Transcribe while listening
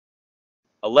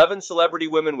11 celebrity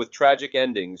women with tragic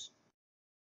endings.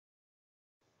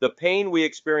 The pain we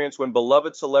experience when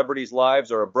beloved celebrities'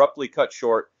 lives are abruptly cut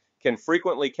short can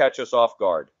frequently catch us off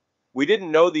guard. We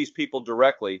didn't know these people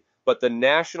directly, but the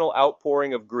national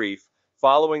outpouring of grief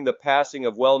following the passing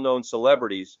of well-known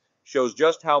celebrities shows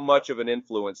just how much of an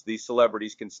influence these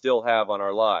celebrities can still have on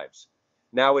our lives.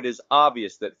 Now, it is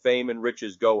obvious that fame and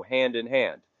riches go hand in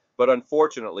hand, but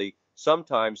unfortunately,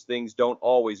 sometimes things don't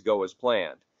always go as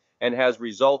planned, and has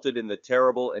resulted in the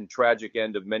terrible and tragic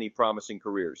end of many promising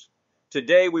careers.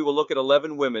 Today we will look at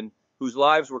 11 women whose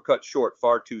lives were cut short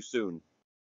far too soon.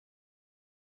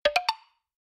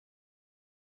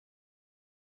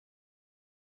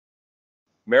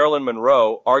 Marilyn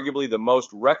Monroe, arguably the most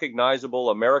recognizable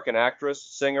American actress,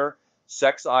 singer,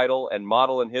 sex idol, and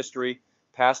model in history,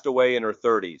 passed away in her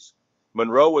 30s.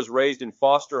 Monroe was raised in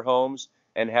foster homes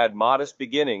and had modest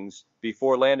beginnings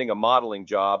before landing a modeling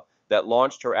job that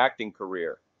launched her acting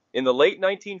career. In the late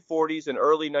 1940s and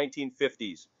early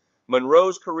 1950s,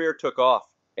 Monroe's career took off,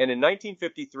 and in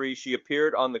 1953 she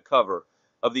appeared on the cover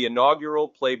of the inaugural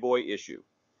Playboy issue.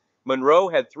 Monroe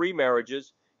had 3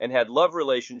 marriages and had love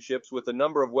relationships with a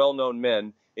number of well-known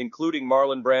men, including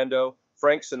Marlon Brando,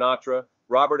 Frank Sinatra,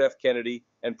 Robert F. Kennedy,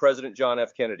 and President John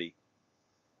F. Kennedy.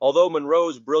 Although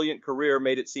Monroe's brilliant career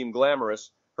made it seem glamorous,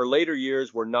 her later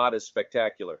years were not as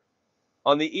spectacular.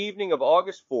 On the evening of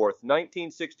August 4,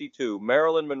 1962,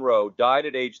 Marilyn Monroe died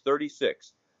at age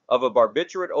 36 of a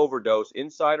barbiturate overdose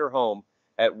inside her home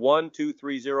at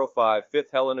 12305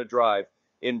 Fifth Helena Drive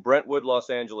in Brentwood, Los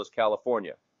Angeles,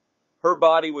 California. Her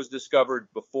body was discovered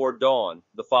before dawn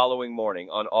the following morning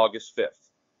on August 5th.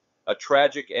 A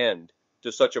tragic end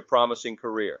to such a promising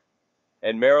career.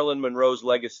 And Marilyn Monroe's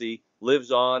legacy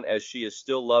lives on as she is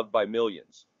still loved by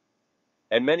millions.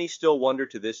 And many still wonder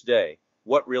to this day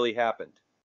what really happened.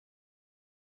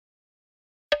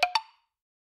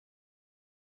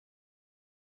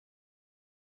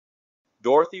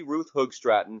 Dorothy Ruth Hoog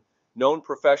Stratton, known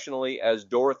professionally as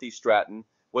Dorothy Stratton,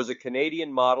 was a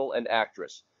Canadian model and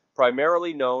actress,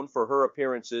 primarily known for her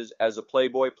appearances as a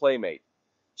Playboy Playmate.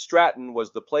 Stratton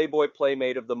was the Playboy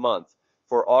Playmate of the Month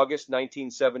for August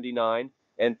 1979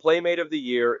 and Playmate of the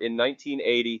Year in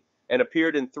 1980 and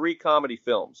appeared in 3 comedy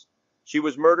films. She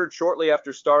was murdered shortly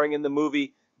after starring in the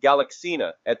movie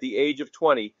Galaxina at the age of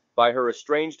 20 by her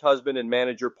estranged husband and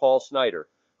manager Paul Snider,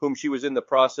 whom she was in the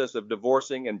process of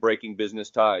divorcing and breaking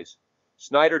business ties.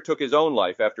 Snider took his own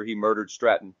life after he murdered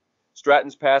Stratton.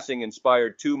 Stratton's passing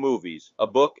inspired 2 movies, a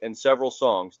book, and several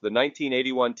songs: the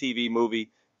 1981 TV movie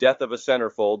Death of a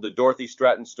Centerfold, The Dorothy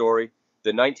Stratton Story, the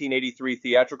 1983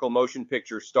 theatrical motion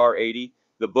picture Star 80,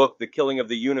 the book The Killing of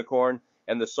the Unicorn,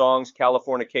 and the songs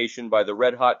Californication by the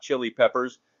Red Hot Chili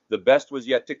Peppers, The Best Was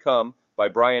Yet to Come by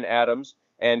Bryan Adams,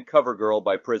 and Covergirl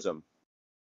by Prism.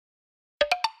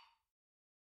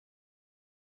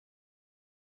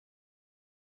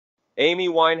 Amy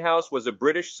Winehouse was a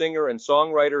British singer and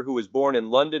songwriter who was born in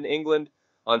London, England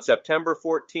on September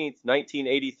 14,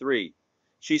 1983.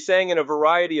 She sang in a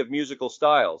variety of musical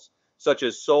styles, such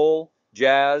as soul,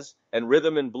 jazz, and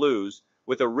rhythm and blues,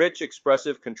 with a rich,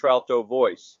 expressive contralto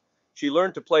voice. She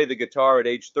learned to play the guitar at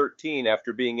age 13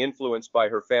 after being influenced by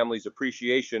her family's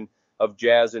appreciation of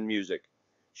jazz and music.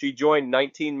 She joined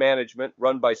 19 Management,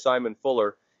 run by Simon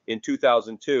Fuller, in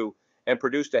 2002, and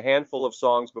produced a handful of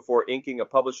songs before inking a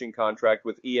publishing contract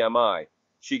with EMI.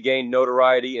 She gained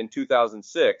notoriety in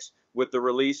 2006 with the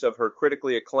release of her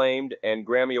critically acclaimed and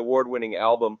Grammy Award-winning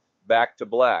album Back to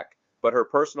Black, but her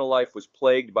personal life was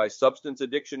plagued by substance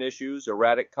addiction issues,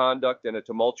 erratic conduct, and a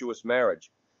tumultuous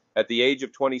marriage. At the age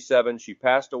of 27, she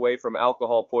passed away from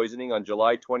alcohol poisoning on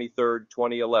July 23,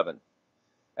 2011.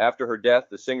 After her death,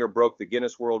 the singer broke the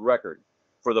Guinness World Record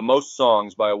for the most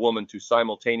songs by a woman to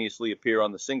simultaneously appear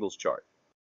on the singles chart.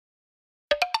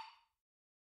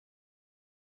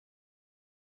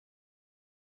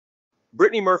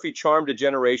 Brittany Murphy charmed a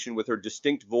generation with her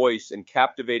distinct voice and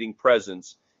captivating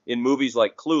presence in movies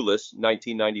like Clueless,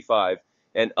 1995,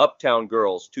 and Uptown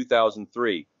Girls,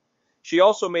 2003. She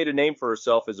also made a name for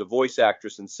herself as a voice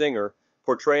actress and singer,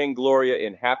 portraying Gloria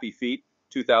in Happy Feet,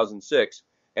 2006,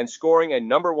 and scoring a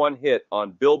 #1 hit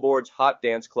on Billboard's Hot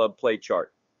Dance Club Play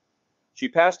chart. She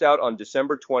passed out on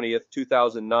December 20,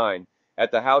 2009,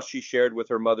 at the house she shared with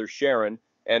her mother Sharon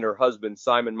and her husband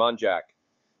Simon Monjack.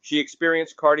 She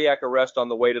experienced cardiac arrest on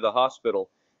the way to the hospital,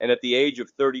 and at the age of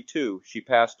 32, she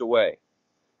passed away.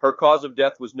 Her cause of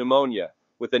death was pneumonia,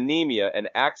 with anemia and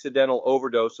accidental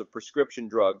overdose of prescription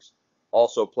drugs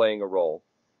also playing a role.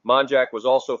 Monjack was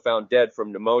also found dead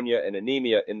from pneumonia and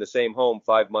anemia in the same home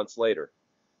 5 months later.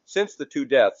 Since the 2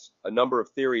 deaths, a number of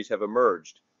theories have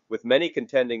emerged, with many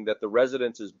contending that the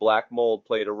residence's black mold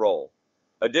played a role.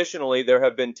 Additionally, there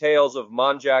have been tales of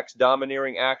Monjack's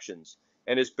domineering actions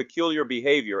and his peculiar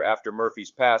behavior after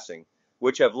Murphy's passing,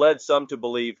 which have led some to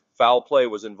believe foul play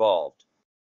was involved.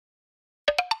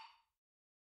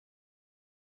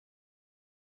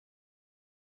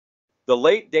 The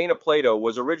late Dana Plato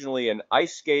was originally an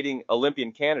ice skating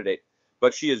Olympian candidate,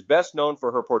 but she is best known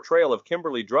for her portrayal of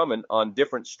Kimberly Drummond on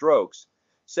Different Strokes.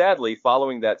 Sadly,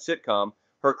 following that sitcom,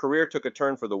 her career took a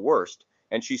turn for the worst,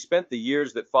 and she spent the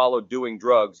years that followed doing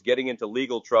drugs, getting into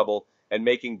legal trouble, and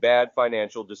making bad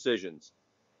financial decisions.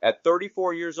 At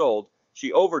 34 years old,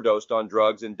 she overdosed on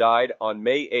drugs and died on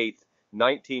May 8,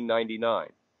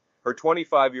 1999. Her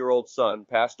 25-year-old son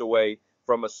passed away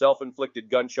from a self-inflicted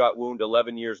gunshot wound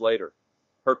 11 years later.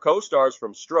 Her co-stars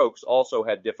from Strokes also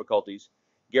had difficulties.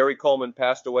 Gary Coleman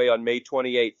passed away on May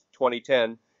 28,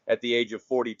 2010, at the age of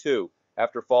 42,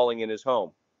 after falling in his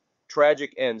home.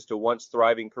 Tragic ends to once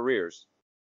thriving careers.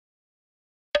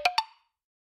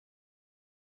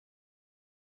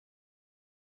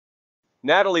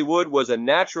 Natalie Wood was a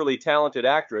naturally talented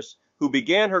actress who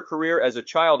began her career as a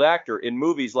child actor in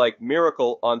movies like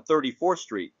Miracle on 34th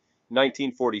Street,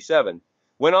 1947,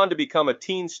 went on to become a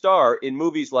teen star in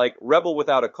movies like Rebel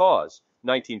Without a Cause,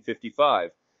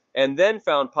 1955, and then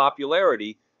found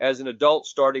popularity as an adult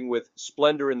starting with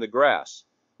Splendor in the Grass,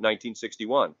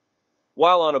 1961.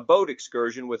 While on a boat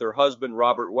excursion with her husband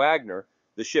Robert Wagner,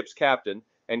 the ship's captain,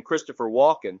 and Christopher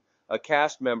Walken, a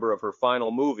cast member of her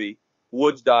final movie,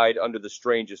 Woods died under the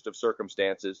strangest of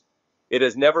circumstances. It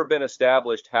has never been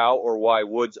established how or why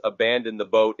Woods abandoned the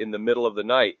boat in the middle of the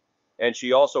night, and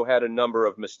she also had a number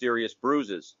of mysterious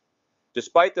bruises.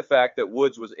 Despite the fact that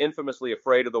Woods was infamously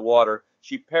afraid of the water,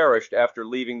 she perished after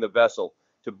leaving the vessel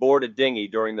to board a dinghy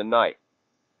during the night.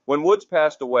 When Woods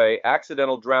passed away,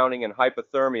 accidental drowning and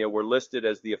hypothermia were listed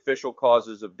as the official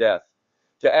causes of death.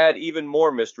 To add even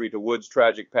more mystery to Woods'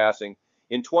 tragic passing,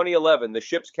 in 2011, the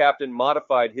ship's captain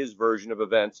modified his version of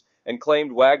events and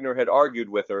claimed Wagner had argued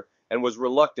with her and was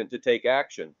reluctant to take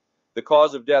action. The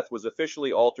cause of death was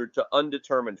officially altered to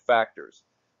undetermined factors.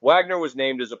 Wagner was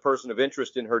named as a person of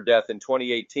interest in her death in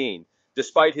 2018,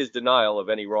 despite his denial of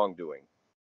any wrongdoing.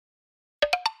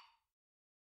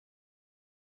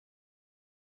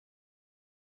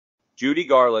 Judy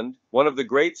Garland, one of the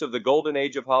greats of the golden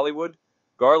age of Hollywood,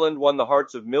 Garland won the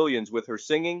hearts of millions with her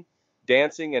singing,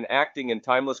 dancing, and acting in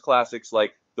timeless classics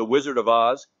like The Wizard of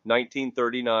Oz,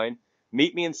 1939,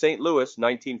 Meet Me in St. Louis,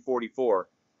 1944,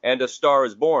 and A Star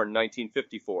is Born,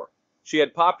 1954. She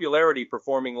had popularity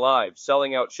performing live,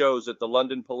 selling out shows at the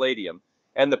London Palladium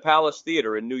and the Palace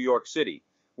Theatre in New York City,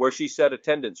 where she set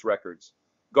attendance records.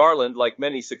 Garland, like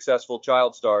many successful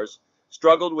child stars,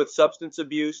 struggled with substance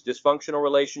abuse, dysfunctional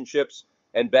relationships,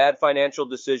 and bad financial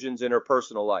decisions in her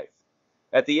personal life.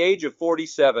 At the age of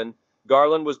 47,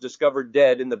 Garland was discovered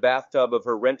dead in the bathtub of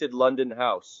her rented London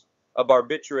house. A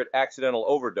barbiturate accidental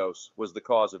overdose was the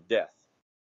cause of death.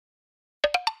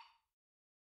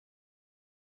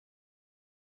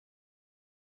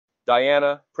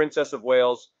 Diana, Princess of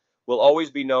Wales, will always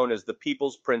be known as the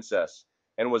People's Princess,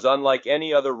 and was unlike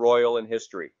any other royal in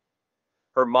history.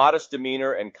 Her modest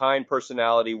demeanor and kind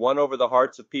personality won over the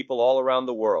hearts of people all around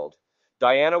the world.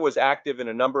 Diana was active in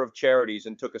a number of charities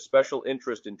and took a special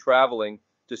interest in traveling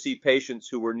to see patients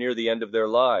who were near the end of their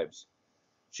lives.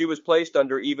 She was placed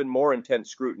under even more intense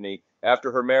scrutiny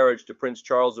after her marriage to Prince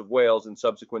Charles of Wales and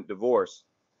subsequent divorce.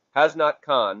 Hasnat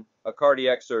Khan, a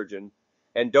cardiac surgeon,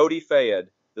 and Dodi Fayed,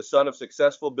 the son of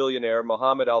successful billionaire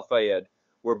Mohammed Al Fayed,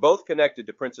 were both connected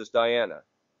to Princess Diana.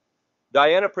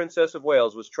 Diana, Princess of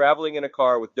Wales, was traveling in a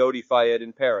car with Dodi Fayed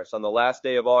in Paris on the last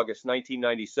day of August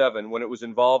 1997 when it was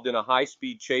involved in a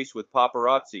high-speed chase with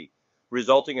paparazzi,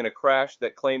 resulting in a crash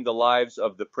that claimed the lives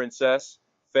of the princess,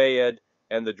 Fayed,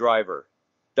 and the driver.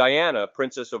 Diana,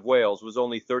 Princess of Wales, was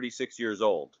only 36 years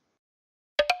old.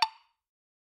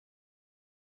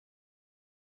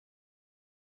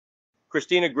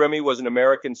 Christina Grimmie was an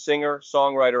American singer,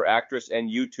 songwriter, actress, and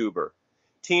YouTuber.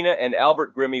 Tina and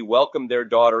Albert Grimmie welcomed their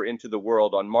daughter into the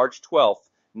world on March 12,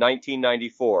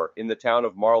 1994, in the town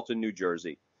of Marlton, New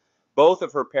Jersey. Both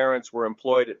of her parents were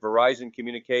employed at Verizon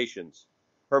Communications.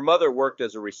 Her mother worked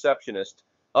as a receptionist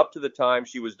up to the time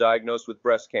she was diagnosed with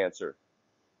breast cancer.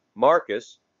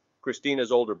 Marcus,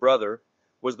 Christina's older brother,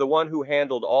 was the one who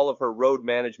handled all of her road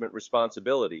management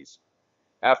responsibilities.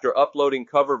 After uploading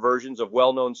cover versions of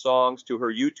well-known songs to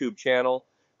her YouTube channel,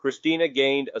 Christina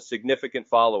gained a significant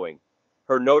following.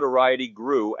 Her notoriety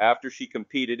grew after she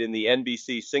competed in the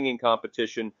NBC singing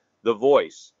competition The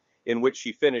Voice, in which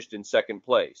she finished in second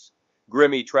place.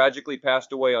 Grimmie tragically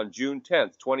passed away on June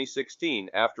 10, 2016,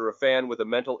 after a fan with a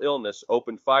mental illness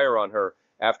opened fire on her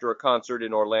after a concert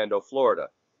in Orlando, Florida.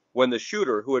 When the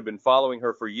shooter, who had been following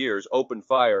her for years, opened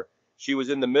fire, she was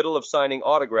in the middle of signing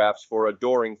autographs for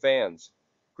adoring fans.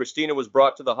 Christina was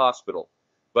brought to the hospital,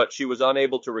 but she was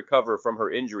unable to recover from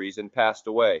her injuries and passed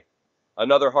away.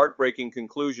 Another heartbreaking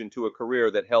conclusion to a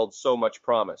career that held so much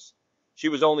promise. She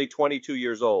was only 22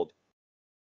 years old.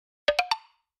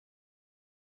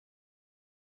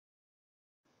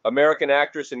 American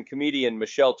actress and comedian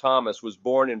Michelle Thomas was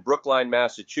born in Brookline,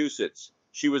 Massachusetts.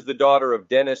 She was the daughter of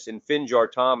Dennis and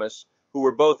Finjar Thomas, who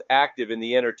were both active in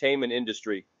the entertainment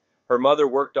industry. Her mother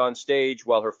worked on stage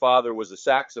while her father was a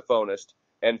saxophonist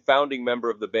and founding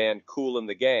member of the band Kool and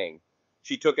the Gang.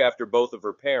 She took after both of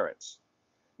her parents.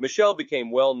 Michelle became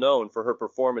well known for her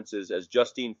performances as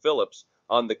Justine Phillips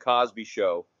on The Cosby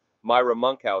Show, Myra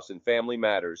Monkhouse in Family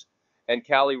Matters, and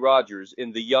Callie Rogers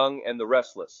in The Young and the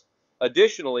Restless.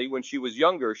 Additionally, when she was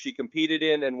younger, she competed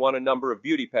in and won a number of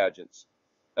beauty pageants.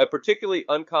 A particularly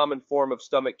uncommon form of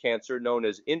stomach cancer known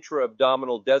as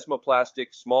intra-abdominal desmoplastic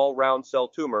small round cell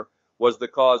tumor was the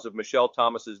cause of Michelle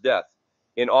Thomas's death.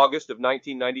 In August of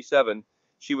 1997,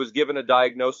 she was given a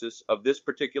diagnosis of this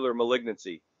particular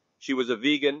malignancy. She was a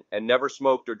vegan and never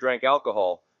smoked or drank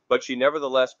alcohol, but she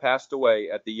nevertheless passed away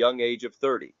at the young age of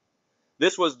 30.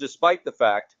 This was despite the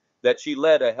fact that she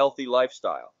led a healthy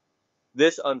lifestyle.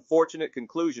 This unfortunate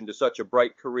conclusion to such a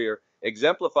bright career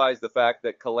exemplifies the fact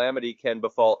that calamity can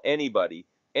befall anybody,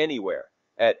 anywhere,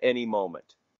 at any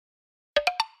moment.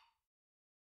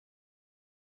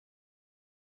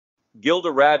 Gilda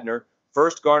Radner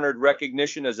first garnered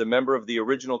recognition as a member of the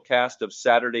original cast of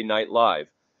Saturday Night Live,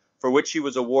 for which she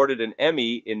was awarded an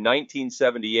Emmy in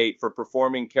 1978 for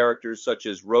performing characters such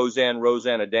as Roseanne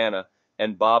Roseannadanna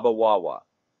and Baba Wawa.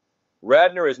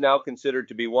 Radner is now considered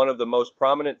to be one of the most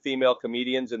prominent female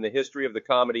comedians in the history of the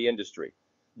comedy industry.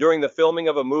 During the filming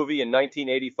of a movie in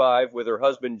 1985 with her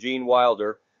husband Gene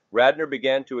Wilder, Radner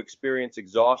began to experience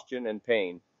exhaustion and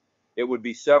pain. It would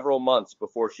be several months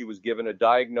before she was given a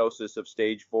diagnosis of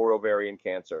stage 4 ovarian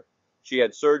cancer. She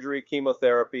had surgery,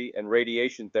 chemotherapy, and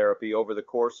radiation therapy over the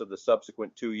course of the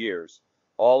subsequent 2 years,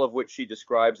 all of which she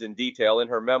describes in detail in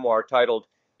her memoir titled,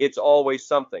 "It's Always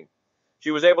Something." She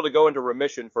was able to go into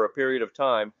remission for a period of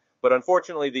time, but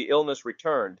unfortunately the illness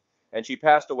returned, and she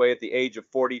passed away at the age of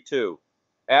 42.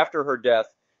 After her death,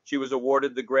 she was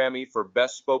awarded the Grammy for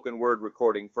Best Spoken Word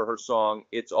Recording for her song,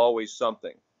 "It's Always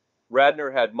Something."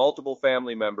 Radner had multiple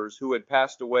family members who had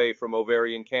passed away from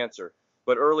ovarian cancer,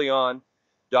 but early on,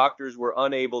 doctors were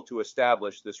unable to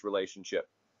establish this relationship.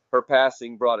 Her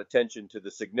passing brought attention to the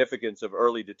significance of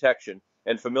early detection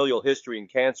and familial history in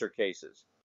cancer cases.